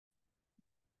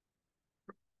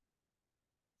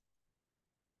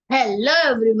Hello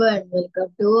everyone,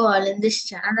 welcome to all in this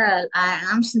channel. I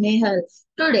am Snehal.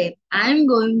 Today I am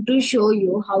going to show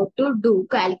you how to do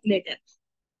calculator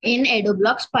in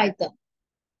edublocks Python.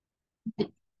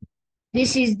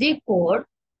 This is the code,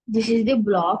 this is the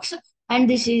blocks, and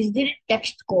this is the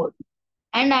text code.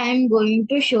 And I am going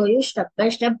to show you step by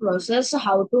step process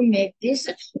how to make this,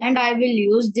 and I will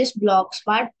use this blocks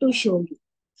part to show you.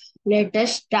 Let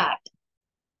us start.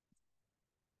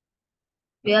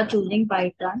 We are choosing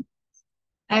Python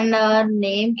and our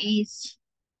name is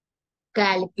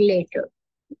calculator.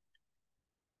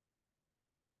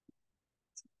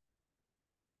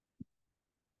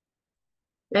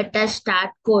 Let us start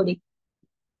coding.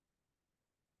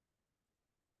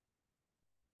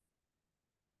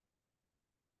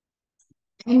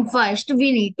 And first,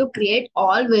 we need to create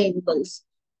all variables.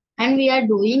 And we are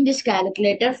doing this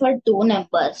calculator for two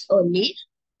numbers only.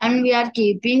 And we are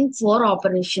keeping four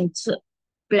operations: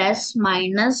 plus,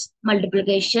 minus,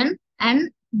 multiplication, and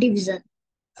division.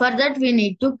 For that, we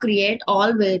need to create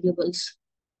all variables.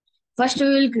 First, we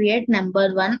will create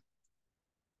number one,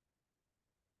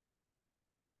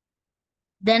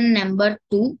 then number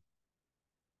two,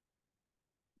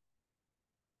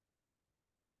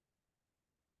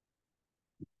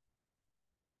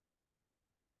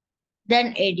 then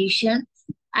addition.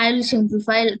 I will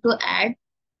simplify to add,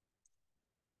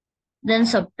 then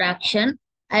subtraction.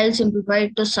 I will simplify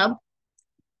to sub,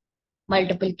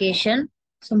 multiplication,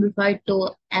 simplify to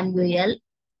MUL,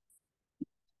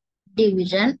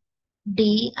 division,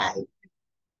 DI,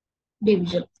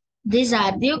 division. These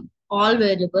are the all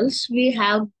variables. We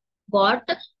have got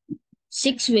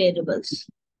six variables.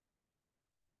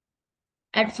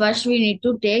 At first, we need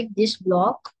to take this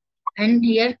block and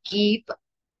here keep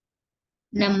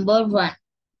number one.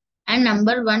 And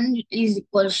number one is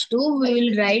equals to, we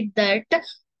will write that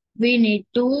we need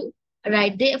to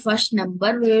write the first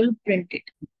number, we will print it.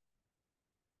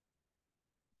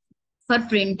 For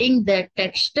printing the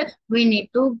text, we need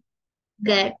to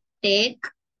take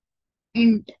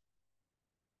int.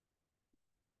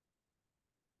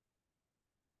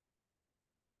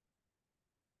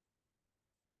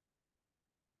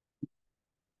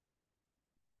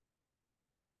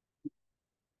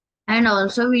 And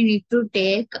also we need to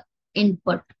take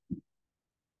input.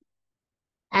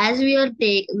 As we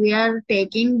are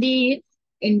taking the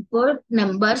input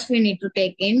numbers, we need to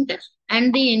take int,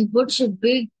 and the input should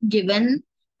be given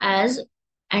as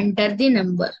enter the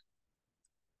number.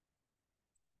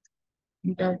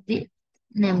 Enter the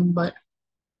number.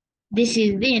 This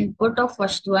is the input of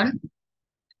first one,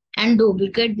 and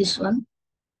duplicate this one.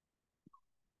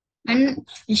 And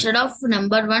instead of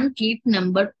number one, keep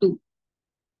number two.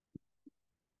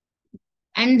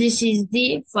 And this is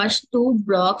the first two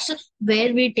blocks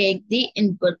where we take the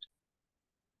input.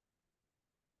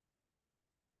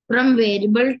 From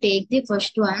variable, take the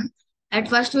first one. At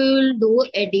first, we will do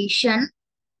addition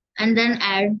and then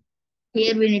add.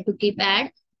 Here we need to keep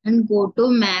add and go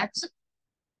to maths.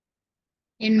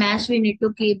 In maths, we need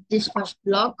to keep this first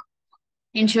block.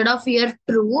 Instead of here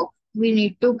true, we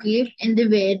need to keep in the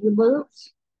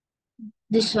variables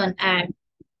this one add.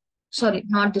 Sorry,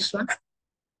 not this one.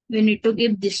 We need to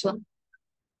keep this one.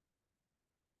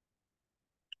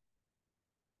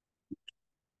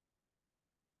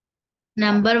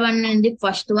 Number one in the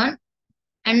first one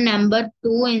and number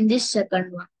two in the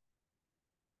second one.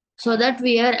 So that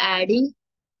we are adding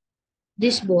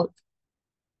this both.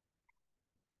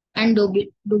 And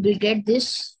duplicate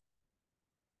this.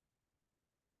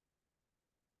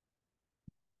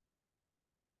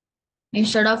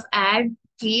 Instead of add,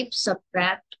 keep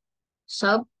subtract.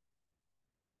 Sub.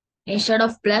 Instead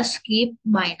of plus, keep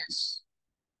minus.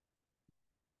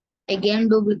 Again,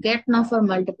 duplicate now for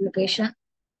multiplication.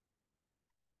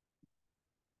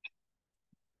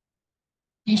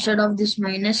 Instead of this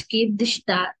minus, keep the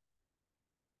star.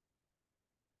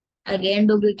 Again,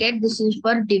 duplicate. This is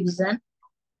for division.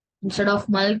 Instead of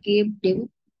mul, keep div.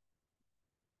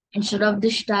 Instead of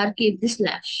the star, keep the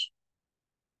slash.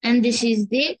 And this is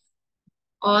the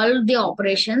all the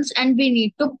operations, and we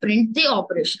need to print the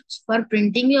operations. For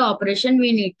printing the operation,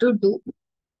 we need to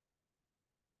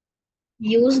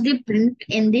use the print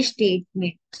in the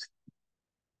statement.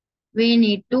 We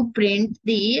need to print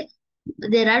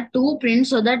there are two prints,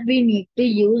 so that we need to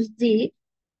use the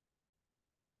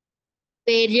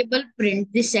variable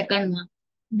print, the second one.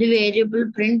 The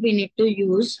variable print we need to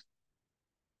use.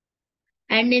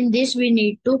 And in this, we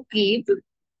need to keep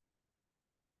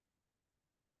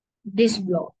this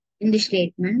block in the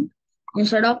statement.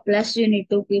 Instead of plus, you need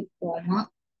to keep comma.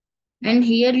 And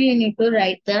here you need to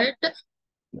write that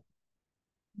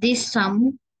this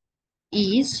sum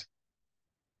is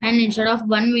And instead of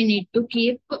 1, we need to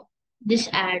keep this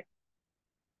add,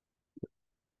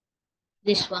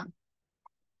 this one,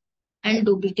 and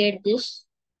duplicate this.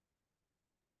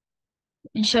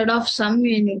 Instead of sum,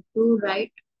 we need to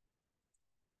write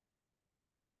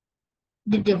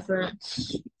the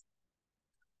difference.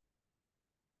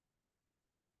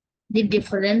 The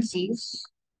difference is,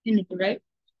 you need to write.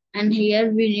 And here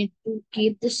we need to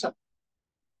keep the sum.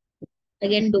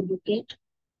 Again, duplicate.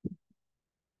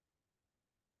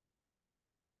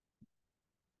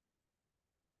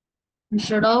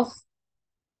 Instead of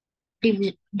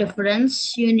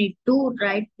difference, you need to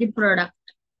write the product.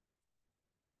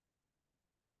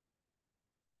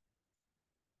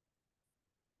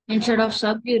 Instead of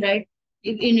sub, you write,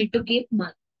 you need to keep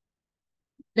mark.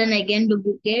 Then again,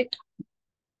 duplicate.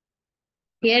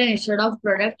 Here, instead of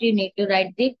product, you need to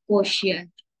write the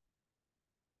quotient.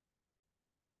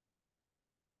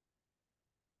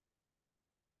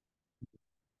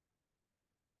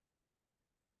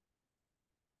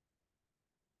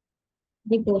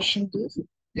 The quotient is,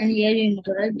 and here you need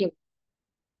to write diff.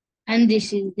 And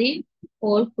this is the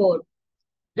whole code.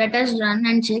 Let us run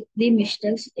and check the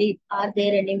mistakes. Are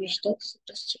there any mistakes?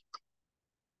 Just check.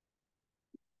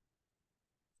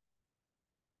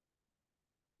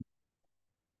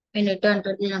 We need to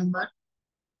enter the number.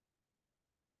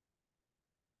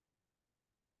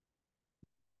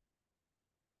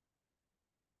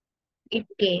 It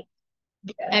came.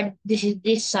 And this is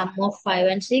the sum of 5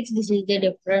 and 6. This is the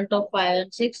difference of 5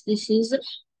 and 6. This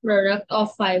is product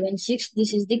of 5 and 6.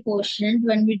 This is the quotient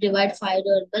when we divide 5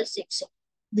 divided by 6.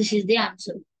 This is the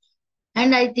answer.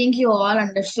 And I think you all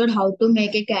understood how to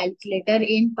make a calculator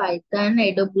in Python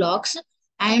edublocks.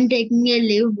 I am taking a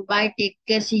leave. Bye. Take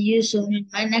care. See you soon in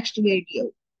my next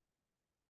video.